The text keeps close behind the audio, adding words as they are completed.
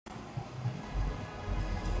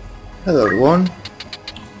Hello everyone,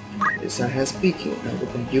 this is Hart-Hunt speaking, and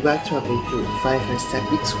welcome you back to a playthrough of FFT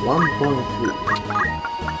Tactics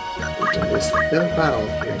 1.3. We're doing this third battle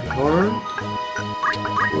here in Horror,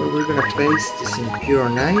 where we're gonna face these Impure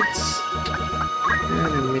Knights.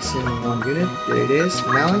 And I'm missing one unit, there it is,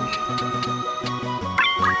 Malik.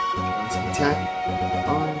 Let's attack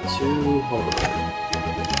onto Horror.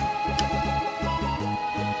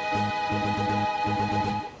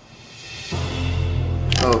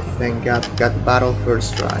 Oh, thank God, got the battle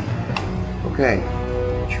first try. Okay,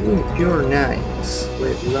 two Impure Knights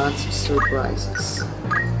with lots of surprises.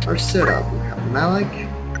 Our setup, we have Malik,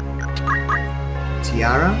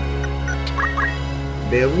 Tiara,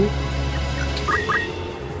 Beowulf,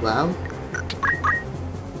 Cloud,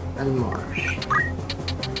 and Marsh.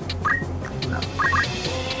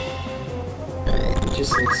 It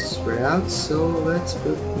just needs to spread out, so let's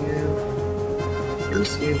put him.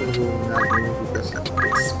 This unit will not move because of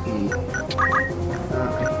its speed. I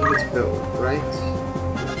think it's Beowulf, right?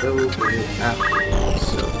 Beowulf will move after,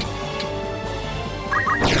 so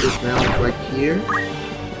put Malik right here.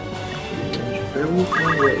 Beowulf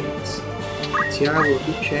and wait. Tiara will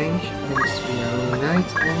do change, and this will be our own knight,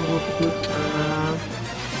 and we'll put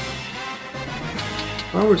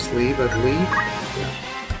power sleeve, I believe. Yeah.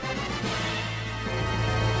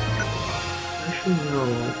 Actually, no, I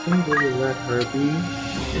think we will let her be.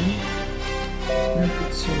 Okay. And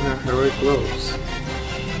put some heroic gloves.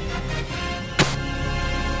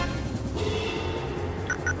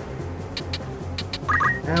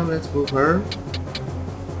 And let's move her.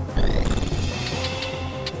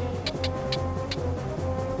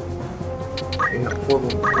 We have 4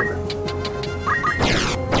 more.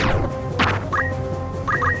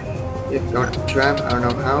 It got a trap, I don't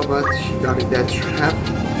know how, but she got it that trap.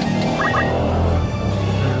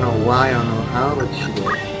 I don't know why, I don't know how, but she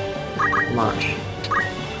did. Marsh.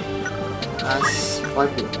 That's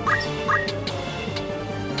 5 points.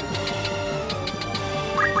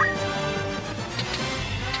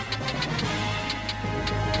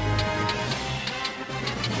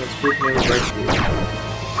 Let's put him right here.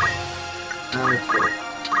 Now let's go.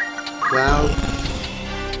 Cloud.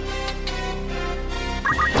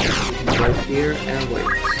 Put him right here and wait.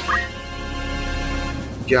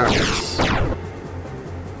 Jarvis.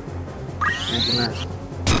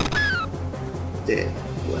 Dead.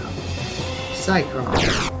 Well. Cyclone.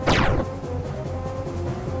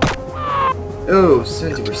 Oh,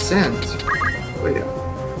 70%. Wait up.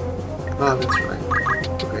 Oh, that's right.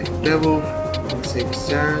 Okay, Beowulf. Can save his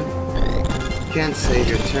turn. Can't save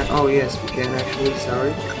your turn. Oh, yes, we can actually.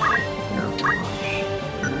 Sorry. No, Marsh.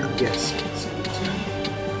 Yes, can save your turn.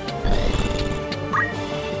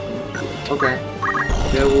 Okay.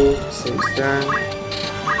 Beowulf, save his turn.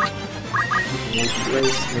 Make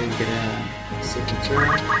place, maybe get a second turn.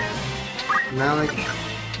 Malik.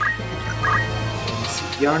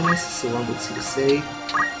 Yarnis is the one with the save.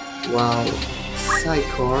 While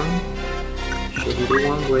Cycorn should be the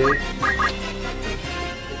one with.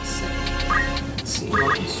 Let's see,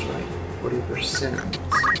 Martin Strike, 40%.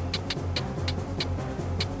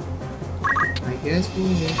 I guess we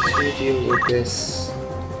need to deal with this.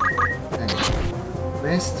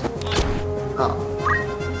 Missed? Oh.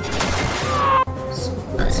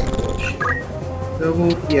 That's bullshit.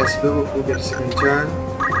 Beowulf, yes, Beowulf will get a second turn.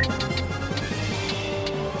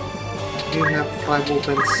 You have 5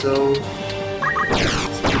 weapons, so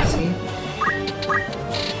it's easy.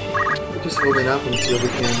 We'll just hold it up until we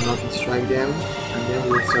can knock and strike them, and then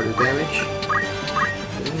we'll start the damage.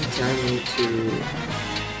 In the meantime, we need to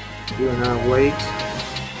do another wait.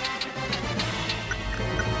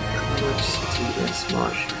 How much CT does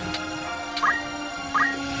Marsh?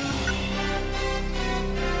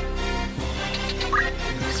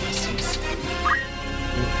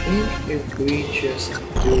 I think if we just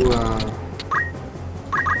do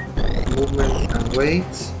movement and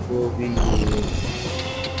wait, will be I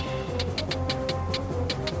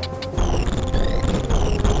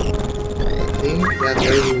think that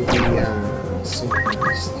way will be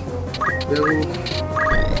synchronized. Beowulf.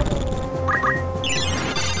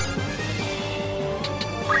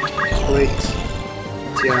 Just wait.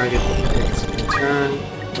 Tiara gets the turn,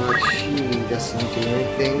 but she doesn't do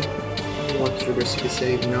anything. What triggers you can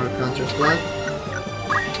save in our counter flood.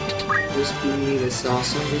 This speed is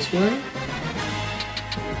awesome this way.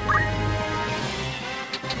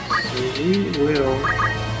 So we will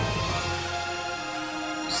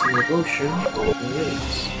see devotion and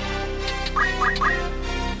release.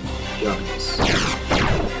 Jarvis.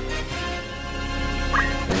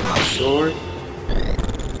 Sword.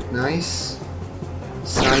 Nice.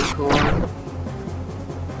 Cyclone.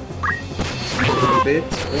 bit.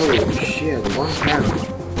 Oh shit, 1 pound.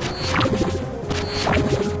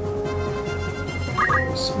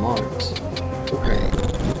 Smart. Okay.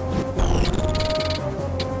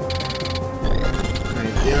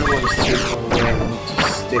 Alright, the other one is too far away. I need to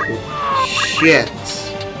stick with. Shit!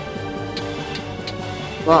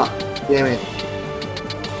 Fuck! Damn it.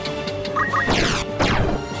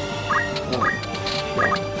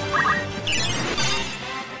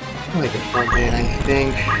 Like a fuck man, I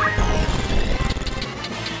think.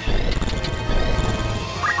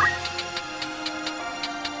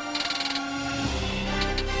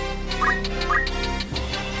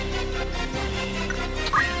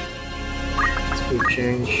 Let's quick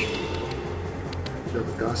change. Go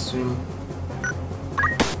to costume.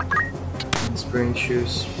 And spring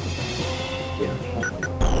shoes. Yeah.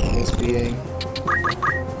 SBA.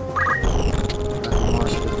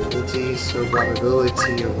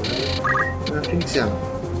 Survivability or whatever. I think so.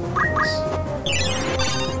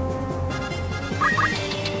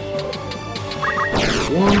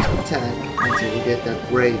 One attack until we get that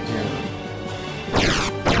grade down.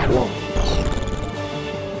 One.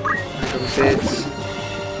 Some bits.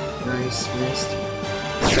 Nice missed.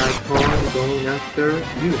 Cyclone going after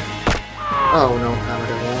you. Oh no,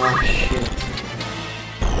 Hamada. Oh shit.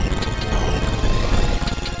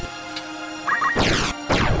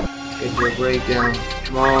 Get your breakdown.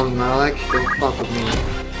 Come on, Malik, don't fuck with me.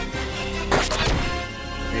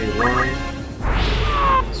 Okay, 1.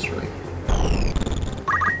 That's right.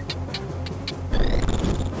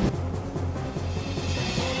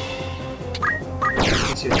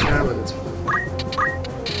 It's your turn, but it's fine.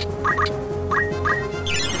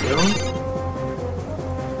 Go.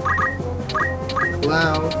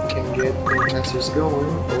 Cloud can get enhancers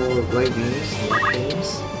going, or blade beams, like things.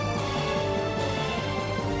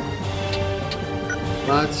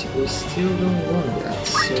 But we still don't want that,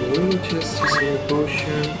 so we'll just use a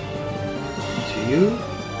potion into you,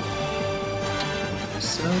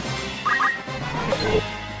 yourself.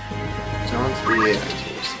 Don't be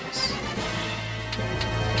useless.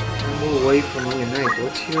 And we'll wait for your night.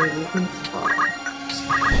 What's your movement? 5.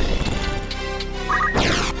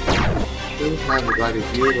 We'll have a lot of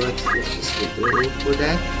you, but let's just get ready for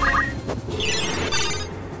that.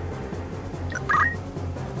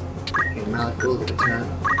 Malik will return.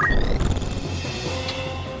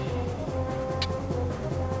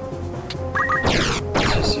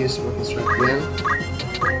 Let's just use Smoking Strike again.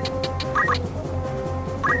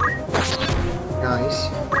 Nice.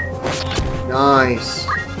 Nice!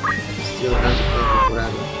 Still have to play for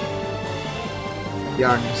forever.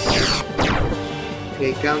 Yarns.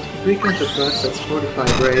 Okay, count 3 counter plus, that's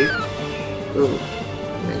 45 brave. Ooh.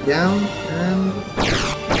 And down, and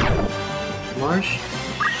Marsh.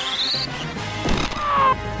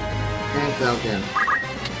 And Cloud down.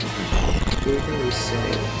 Who can we say?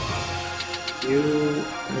 You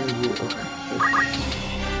and you. Okay.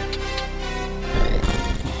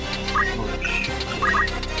 March.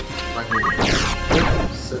 5 minutes.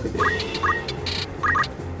 Yep, suck it in.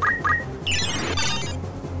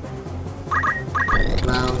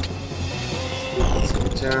 Cloud.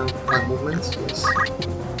 Turn 5 movements, yes.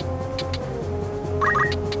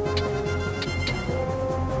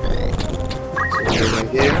 So go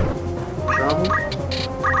right there. Trouble.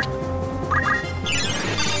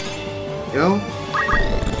 Go.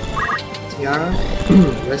 Tiara.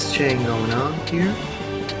 Less chain going on here.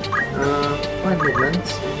 5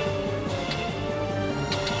 movements.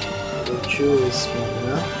 The Chu is small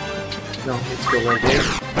enough. No, let's go right there.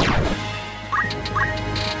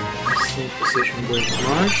 Same position with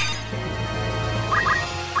Marsh.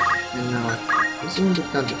 And now, resume the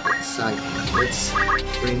counterfeit side. Let's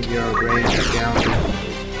bring your range down.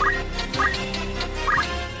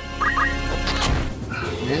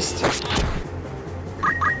 Missed.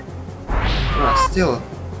 Ah, still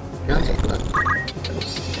counterfeit.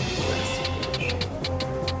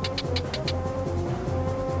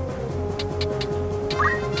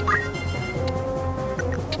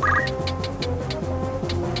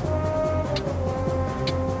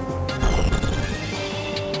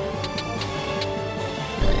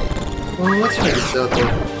 Well, let's try this out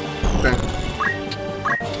though. Okay.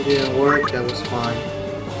 It didn't work, that was fine.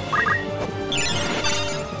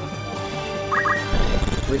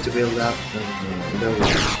 Need to build up and that was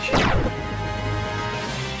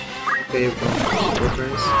okay, we're going to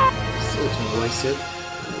difference. Still to voice it.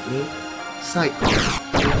 Like me. Cyclone.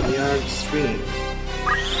 Yard stream.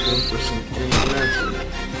 1% energy.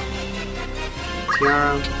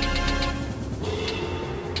 Tiara.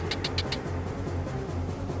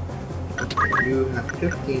 You have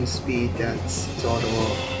 15 speed, that's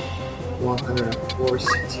total 104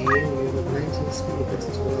 CT, you have 19 speed, that's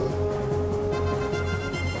 12.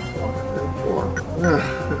 104.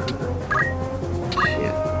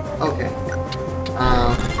 Shit. Okay.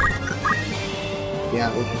 Yeah,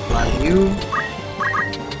 we can fly you.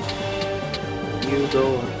 You go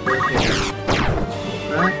on perfect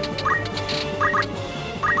track.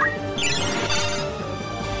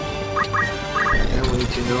 And we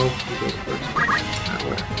need to know who goes first.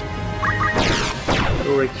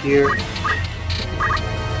 Go right here.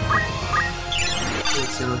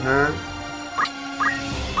 It's on her.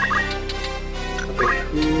 Okay,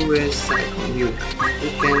 who is Cyclone? You. Who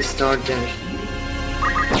can start damaging you?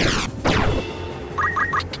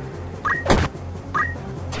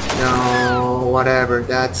 No, whatever,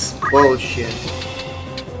 that's bullshit.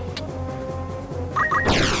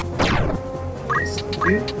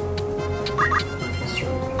 You?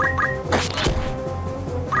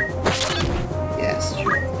 Yes,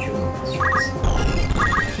 true.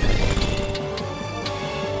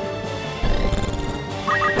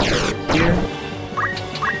 Here.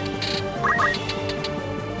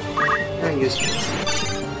 And use this.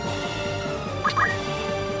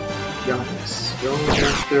 Giannis. Going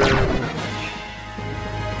after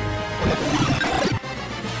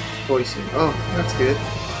Poison. Oh, that's good.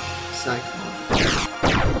 Cyclone.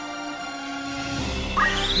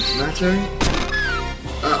 It's my turn.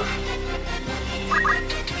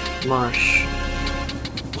 Marsh.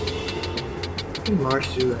 What can Marsh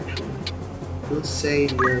do actually? We'll say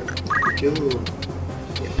you're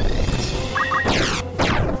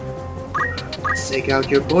Let's take out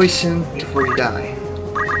your poison before you die.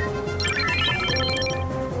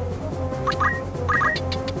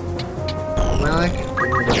 Malik,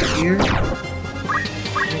 bring it over here.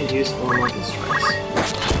 And use more Marking Strikes.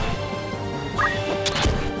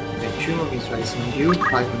 Okay, 2 Marking Strikes on you, 5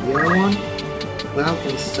 on the other one. Cloud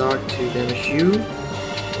can start to damage you,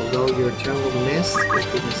 although your turn will miss if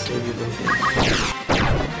we can save you from him.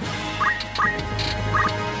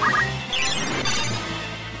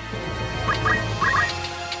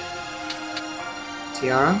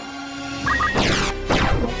 Tiara.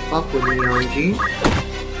 Pop with the RNG.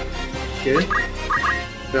 Good.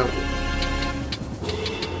 Double.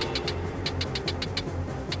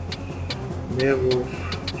 Werewolf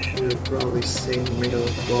should probably stay in the middle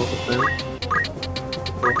of both of them.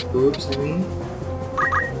 Both groups, I mean.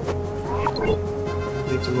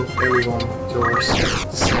 Need to move everyone towards the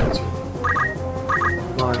center.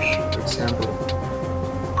 Marsh, for example.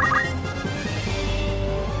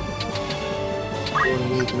 We'll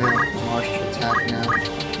need Marsh to attack now.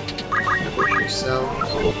 Push yourself.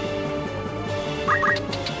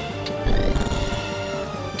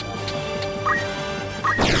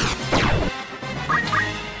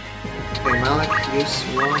 Okay, Malik, use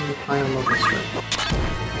 1 final Marking Strike.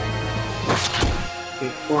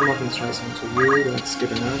 Okay, 4 Marking Strikes onto you, that's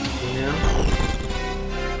good enough for now.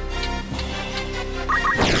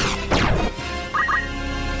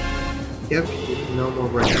 Yep, no more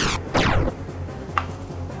break.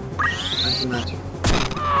 Doesn't matter.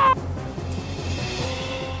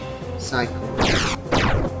 Cycle.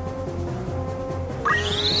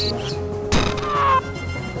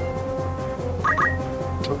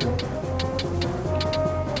 Okay.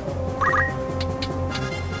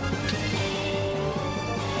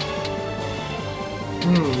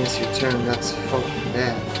 Miss your turn, that's fucking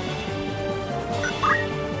bad.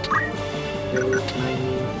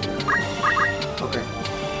 Okay.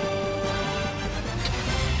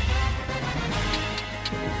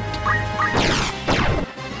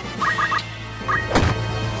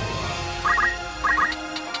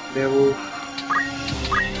 Werewolf.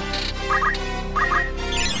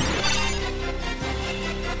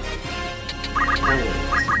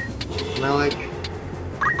 Malik.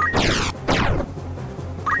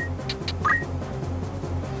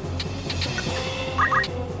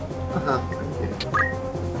 Okay.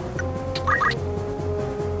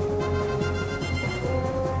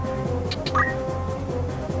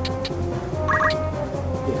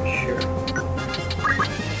 Yeah, sure.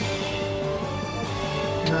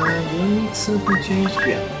 Do I need something changed?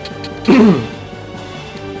 Yeah.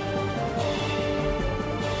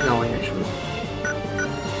 No, actually.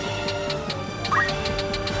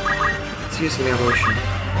 Let's use an evolution.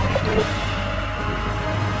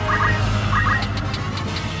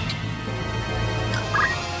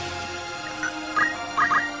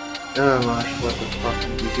 Oh gosh, what the fuck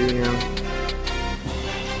did you do now?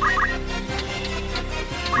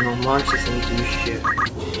 No, March doesn't do shit.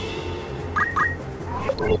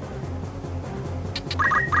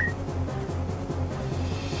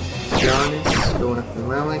 Giannis going after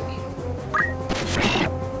Malik.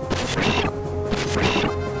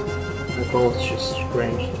 both just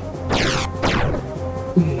ranged.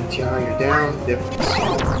 Tiara, you're down. Different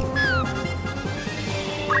song.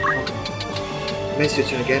 Okay. Missed your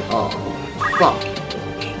turn again. Oh, fuck.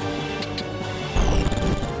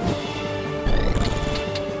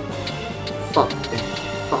 Fuck.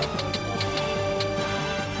 Fuck.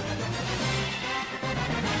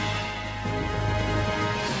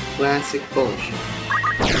 Classic bullshit.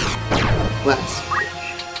 Classic bullshit.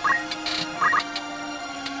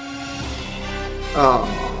 Oh.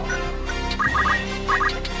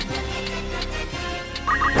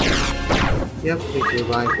 Yep, we can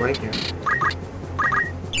revive right here.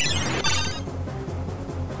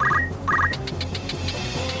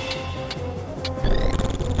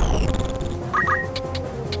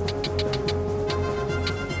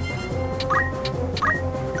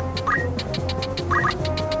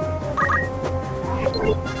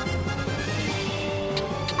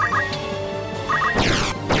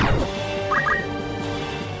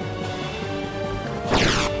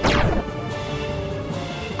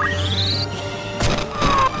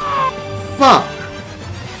 Fuck!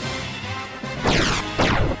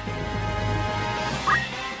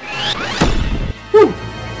 Whew.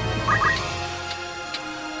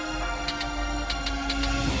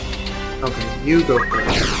 Okay, you go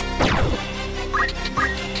first.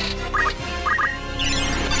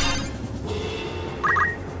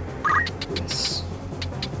 Yes.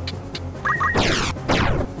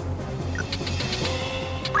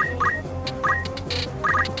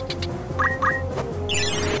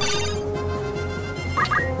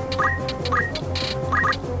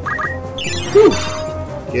 Whew.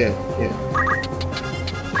 Yeah.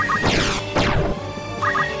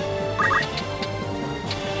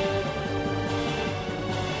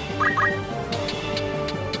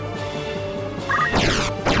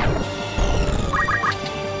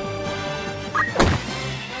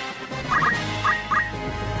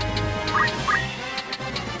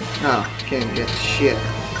 Oh, can't get shit.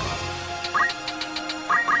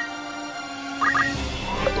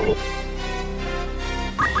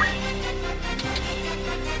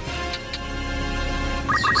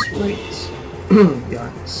 Let's just wait. Be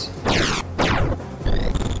honest.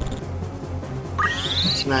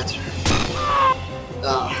 What's the matter?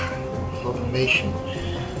 Ah, formation.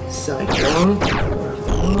 Cyclone.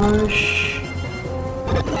 Marsh.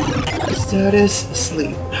 Status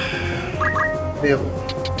asleep. Available.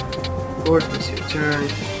 Of course, it's your turn.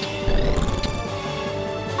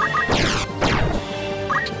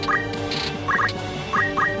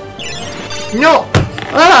 No!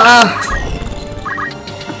 Ah!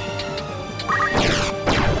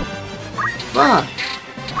 Fuck!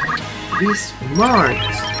 Be smart!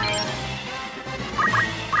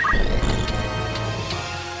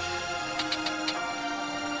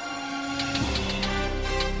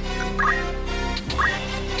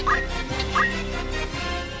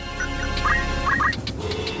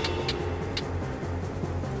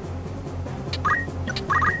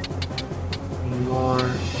 More.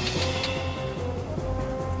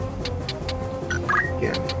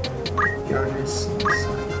 Yeah. Garnis.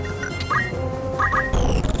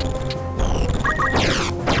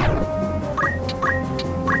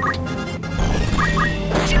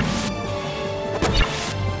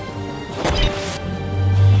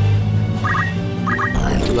 I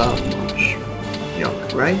love Marsh.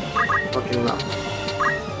 Yuck, right? Fucking love.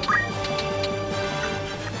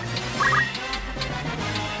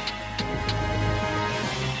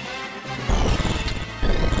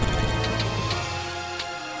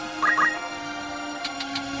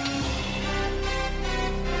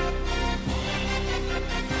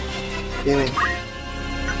 Damn it.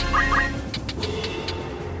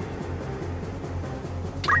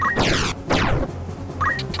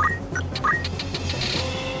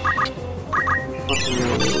 Fucking no,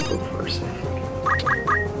 we'll go first.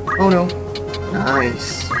 Oh no.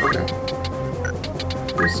 Nice. Okay.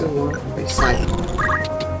 There's the one by cycle.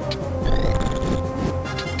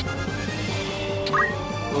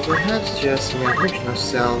 Well, perhaps just we are pushing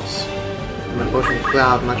ourselves. My potion of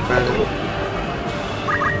cloud much better.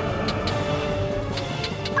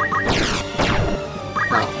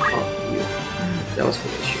 That was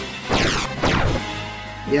foolish.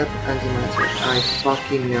 Yep, antimatter. I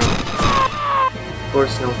fucking know. Of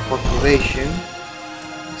course, no population.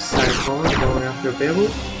 Cyclone going after Bevel.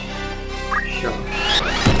 Sure.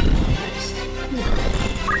 Next.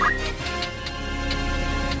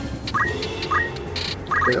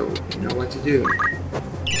 Bevel, you know what to do.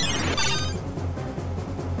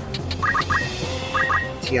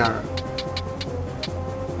 Tiara.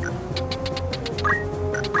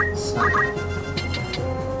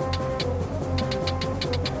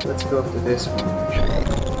 let's go to this one actually.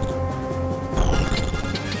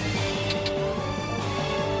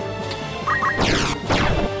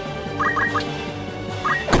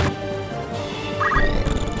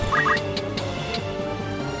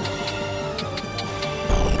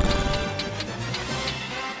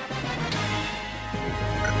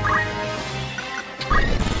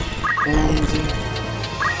 And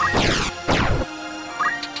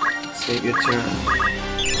save your turn.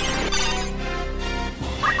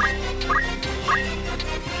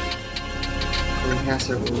 Green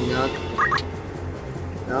hazard will not.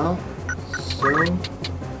 No. So.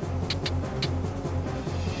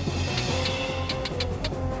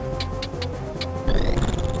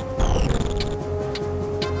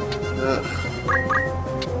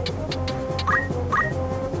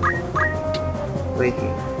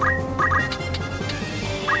 Waiting.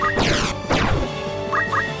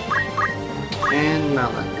 And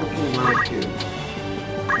Malak. What can Malak do?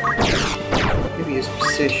 Maybe his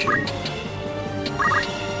precision.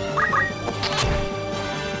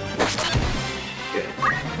 Good.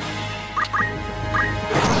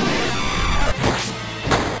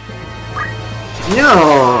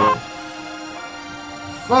 No!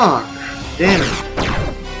 Fuck! Damn it!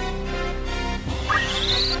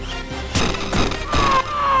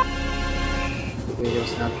 The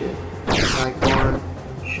video's not good. Cyclone.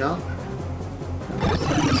 Shock.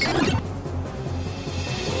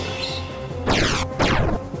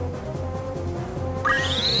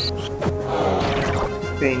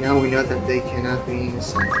 Okay, now we know that they cannot be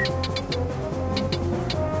innocent.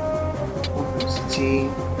 Intensity,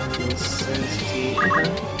 intensity, okay.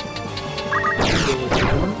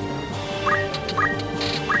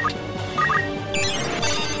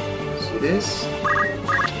 See this?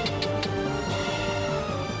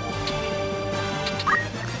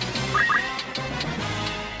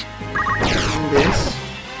 And this.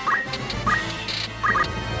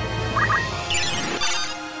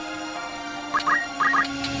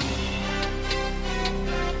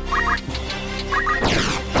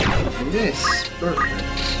 This, perfect.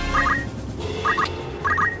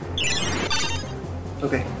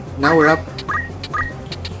 Okay, now we're up.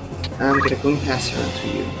 I'm gonna boom pass her to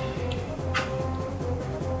you.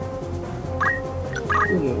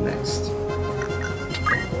 We'll move next.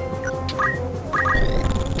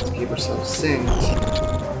 Let's keep ourselves synced.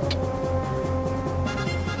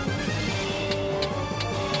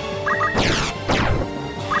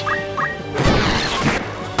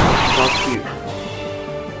 Fuck you.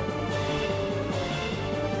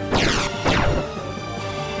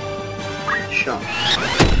 Shot.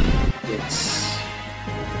 Yes.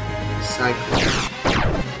 Cycle.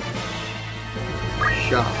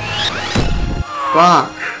 Shot.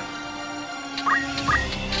 Fuck!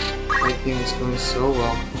 Everything is going so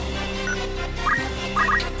well.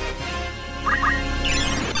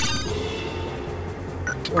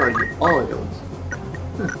 Where are you? Oiled.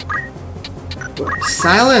 Huh.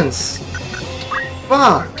 Silence!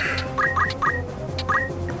 Fuck!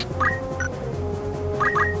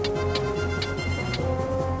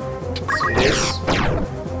 This.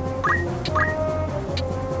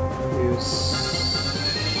 Use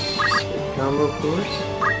combo, of course.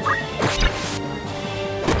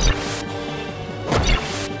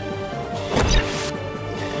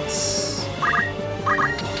 Yes.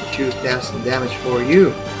 2,000 damage for you.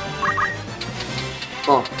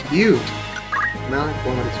 Fuck you. Malik,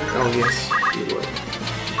 one more turn. Oh yes, you would.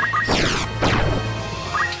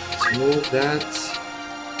 Let's move that.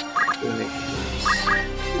 We'll make it nice.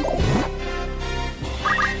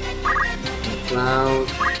 Cloud.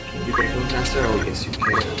 Can you get one faster? Oh yes, you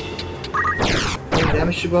can.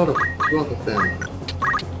 Damage to both of them.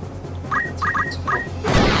 That's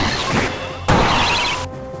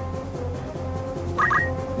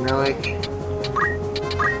Malik.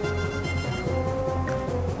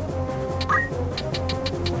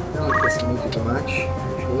 Malik doesn't need to do much,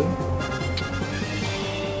 actually.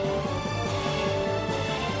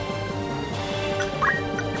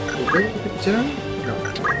 Will they return? No.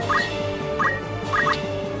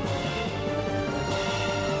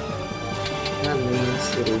 That means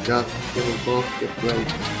they will both get played.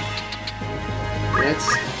 Let's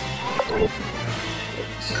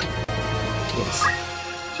yes.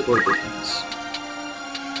 Support defense.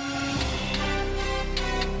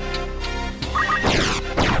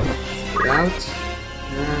 Get out.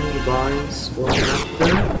 And Barnes going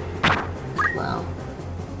after. Wow.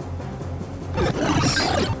 Nice.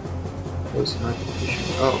 Was not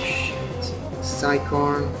efficient. Oh shit.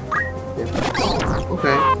 Psychorn.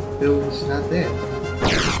 Okay. Bill is not there.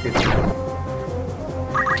 Good job.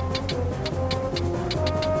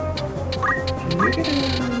 Can you get a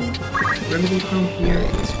remedy from here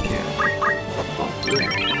is you can pop here.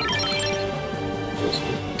 Close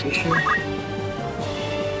competition.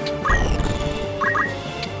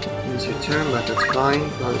 Use your turn, but that's fine.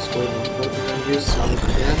 God is going on further than you, sorry for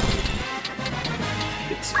that.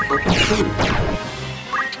 It's fucking true.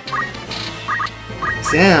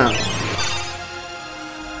 Damn!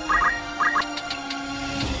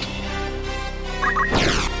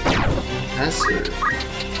 Hazard.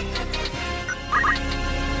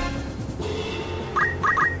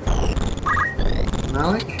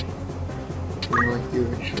 Malik? Malik do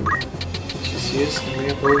actually. Just use the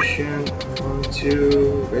Mega Potion onto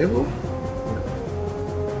Rebel?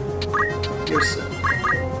 Yourself.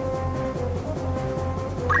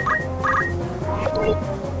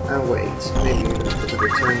 And wait, maybe you're gonna put a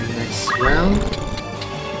return next round.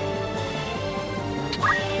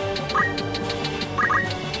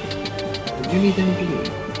 Do you need any beam?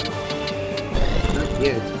 Not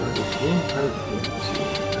yet, but it will help you to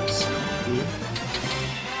have some beam.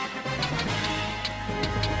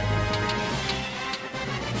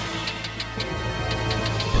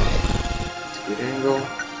 It's a good angle.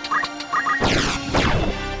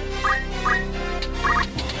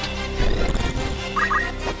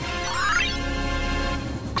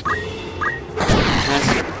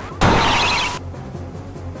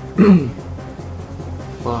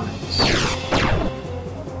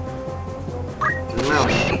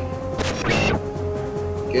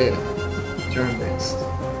 Good. Turn next.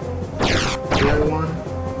 The other one.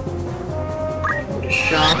 With a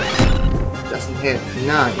shot. Doesn't hit.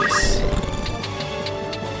 Nice.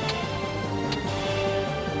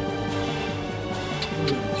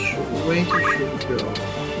 Should we wait or should we go?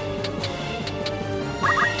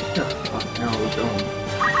 Oh, fuck, no, we don't.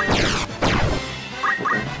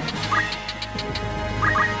 Okay.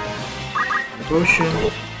 Potion.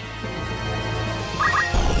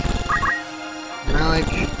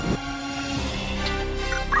 Malik.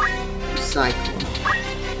 Cycle.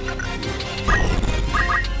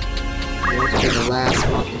 Going to get the last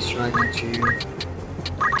fucking strike into you.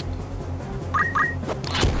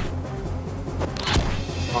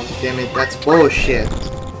 Oh damn it, that's bullshit.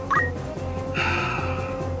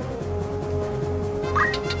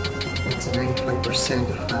 That's 95%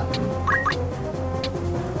 of happening.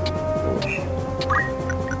 Bullshit.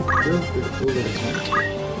 Good attack.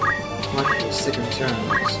 Not for the second turn,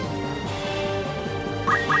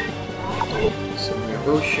 so we have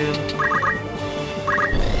Ocean.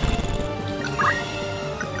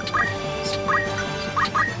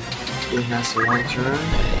 He has one turn.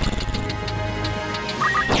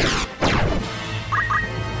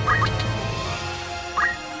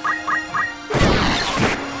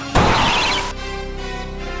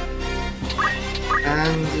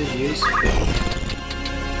 And use Fate.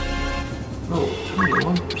 Oh,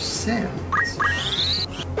 21%.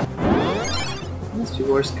 Must be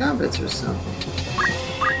worse combats or something.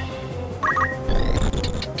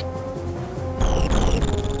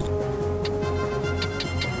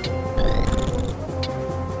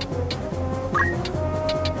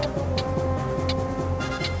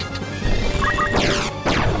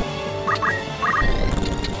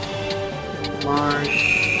 Marsh.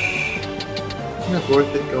 Not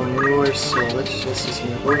worth it going anywhere, so let's just use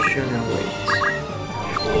my potion and wait.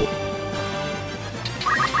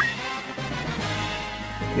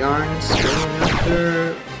 Yarns going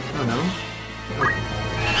after. Oh no. Oh.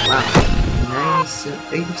 Wow.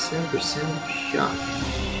 87% shot.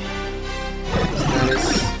 That is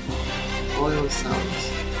oil sounds.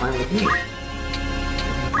 Fine with me.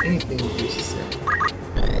 Anything reduces it.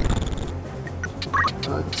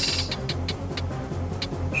 But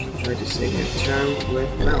I should try to save your turn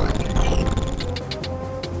with Malik.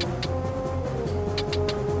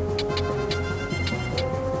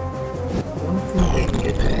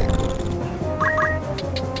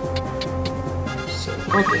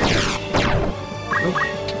 Okay. Nope.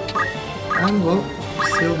 And well,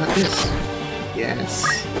 still have this. Yes.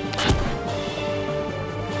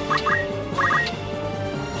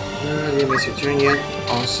 Didn't miss your turn yet.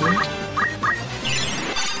 Awesome.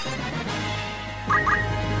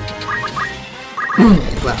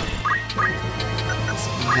 Wow.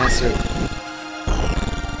 Hazard.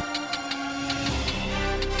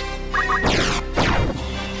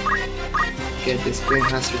 Get this green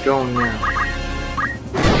hazard going now.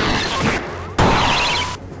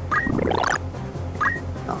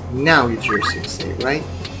 Now it's your 6-8, right?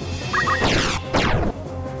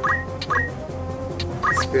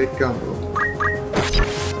 Spirit combo.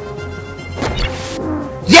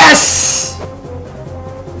 Yes!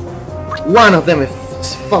 One of them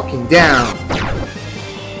is fucking down.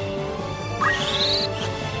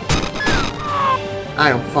 I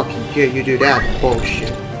don't fucking care you do that bullshit.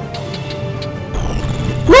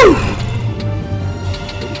 Woo!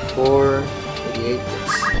 34, 38,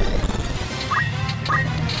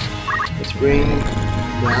 let's bring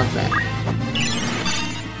that back.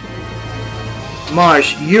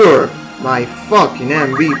 Marsh, you're my fucking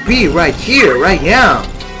MVP right here, right now!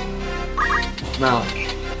 Malik.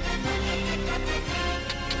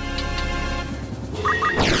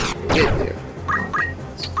 Get there.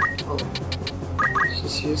 Oh.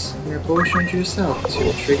 Just use your potion to yourself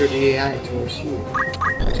to trigger the AI towards you.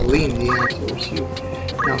 To lean the AI towards you.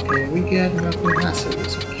 Now can we get nothing massive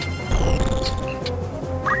this week?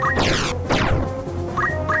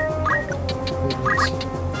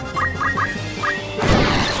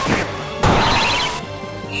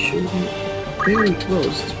 Should be very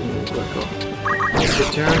close to work on. It's your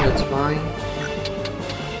turn, that's fine.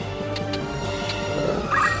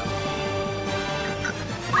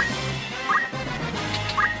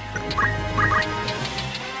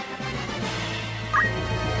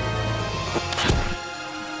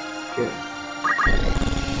 Good.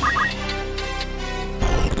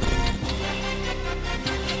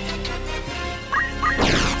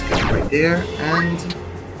 Let's go right there, and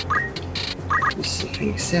this is a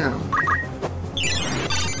Phoenix sound.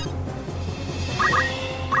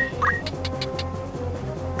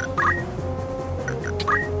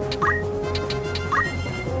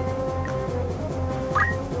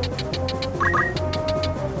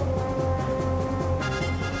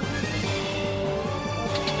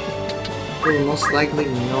 Will most likely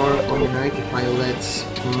ignore overnight if I let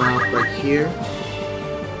him out right here.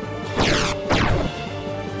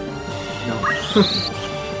 No.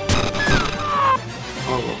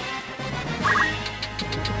 Oh.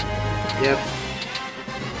 Yep.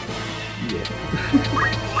 Yeah.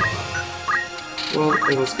 Well,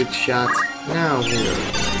 it was a good shot. Now we're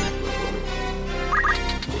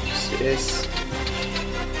just this.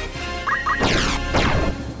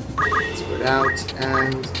 Let's go out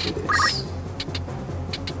and do this.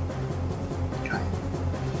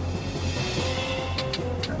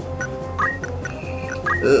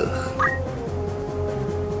 Ugh.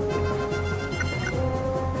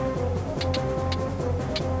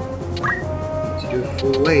 To do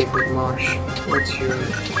full weight with Marsh. What's your...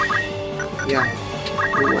 Yeah,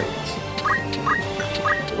 full weight.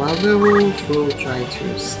 While the wolf will try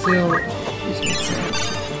to still use himself.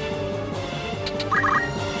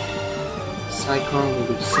 Cyclone will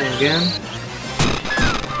do the same again.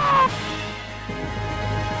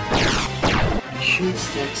 I should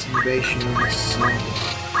stack some invasion on the sun.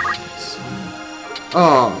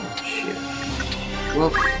 Oh, shit.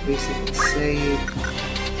 Well, at least I can save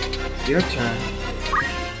your turn.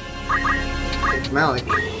 It's Malik.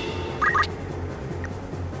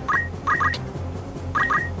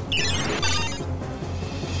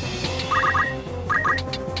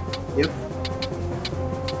 Yep.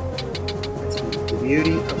 That's the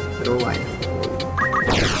beauty of throw item.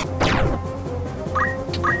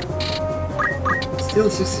 Still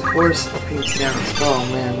 64 things down. Oh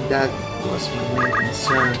man, that was my main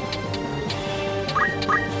concern.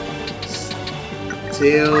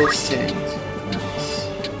 Still sent. Nice.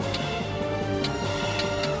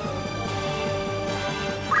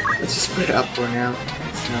 Let's just put it up for now.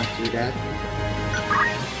 Let's not do that.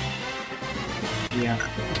 Yeah.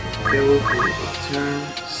 There will be a turn,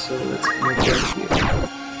 so let's make it here.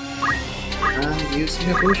 And using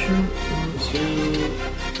a potion to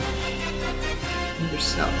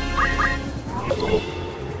yourself.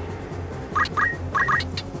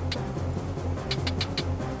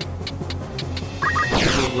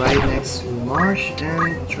 Right next to Marsh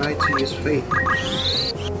and try to use Faith.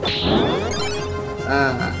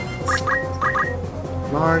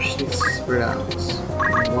 Marsh needs to spread out.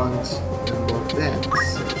 I want them both dead.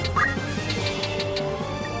 So.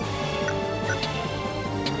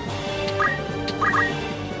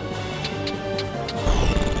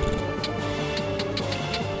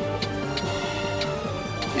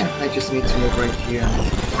 Yeah, I just need to move right here.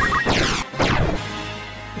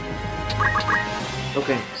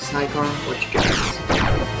 Okay, Cyclone, what you got?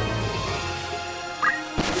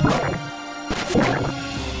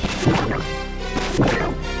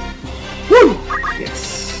 Woo! Yes.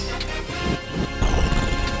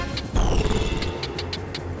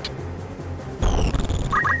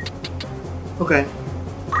 Okay.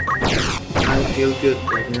 I feel good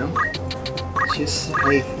right now. Just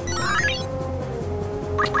hey.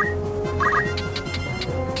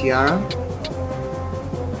 Tiara.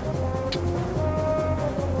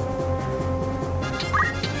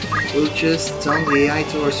 We'll just turn the AI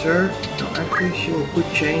towards her. No, actually she will put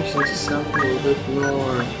change into something a little bit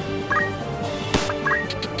more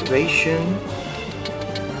Hydration.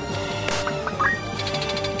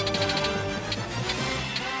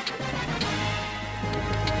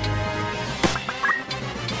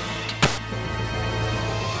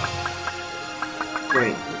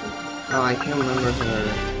 Wait, oh, I can't remember her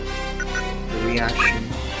reaction.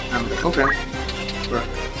 Okay, right.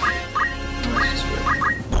 Let's just wait.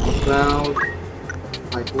 Cloud,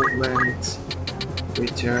 like movement,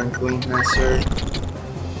 return, cooling hazard.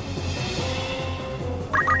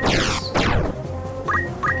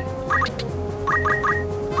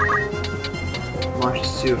 March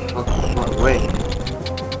is too fucking far away.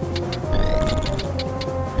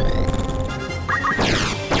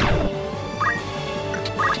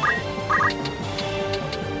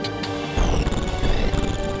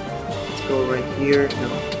 Right here, no.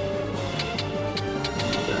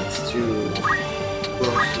 That's too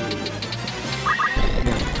close to.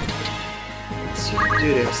 No. Let's do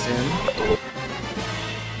this then.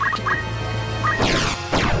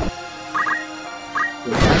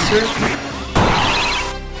 Answer.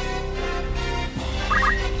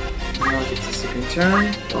 Now it's the second turn.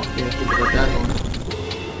 Oh, yeah, think about that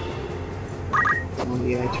one. On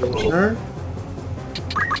the edge of her.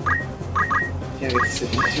 Yeah, it's the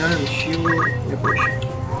second turn, she will evolution.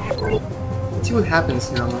 Let's see what happens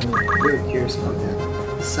now. I'm really curious about that.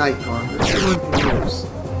 Sidecar, let's see what it moves.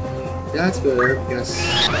 That's better because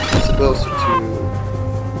it's closer to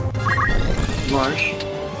Marsh.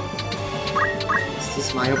 This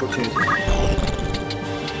is my opportunity.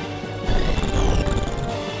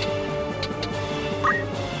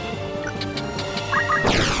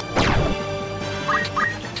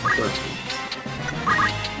 Perfect.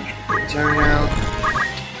 Turn out.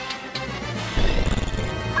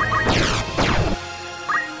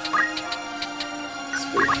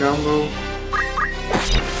 Split combo.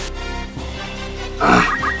 Ah!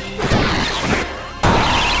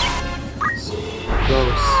 So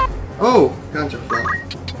close. Oh! Counterflow.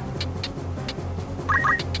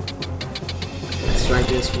 Let's try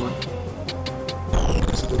this one.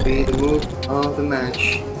 This will be the move of the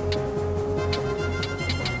match.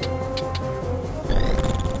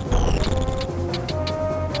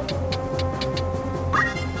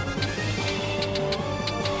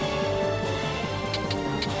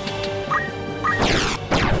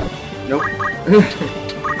 Nope.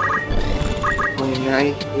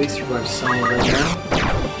 29, at least revive someone right now.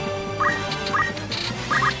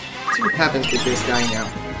 Let's see what happens with this guy now.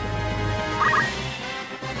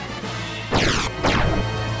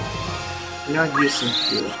 Not using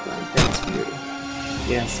fuel, but that's beauty.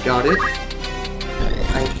 Yes, got it.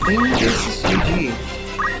 I think this is GG.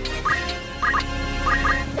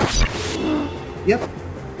 Yep.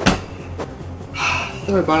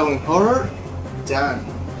 Third battle in horror. Done.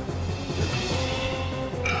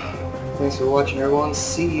 Thanks for watching everyone,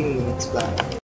 see you in the next battle.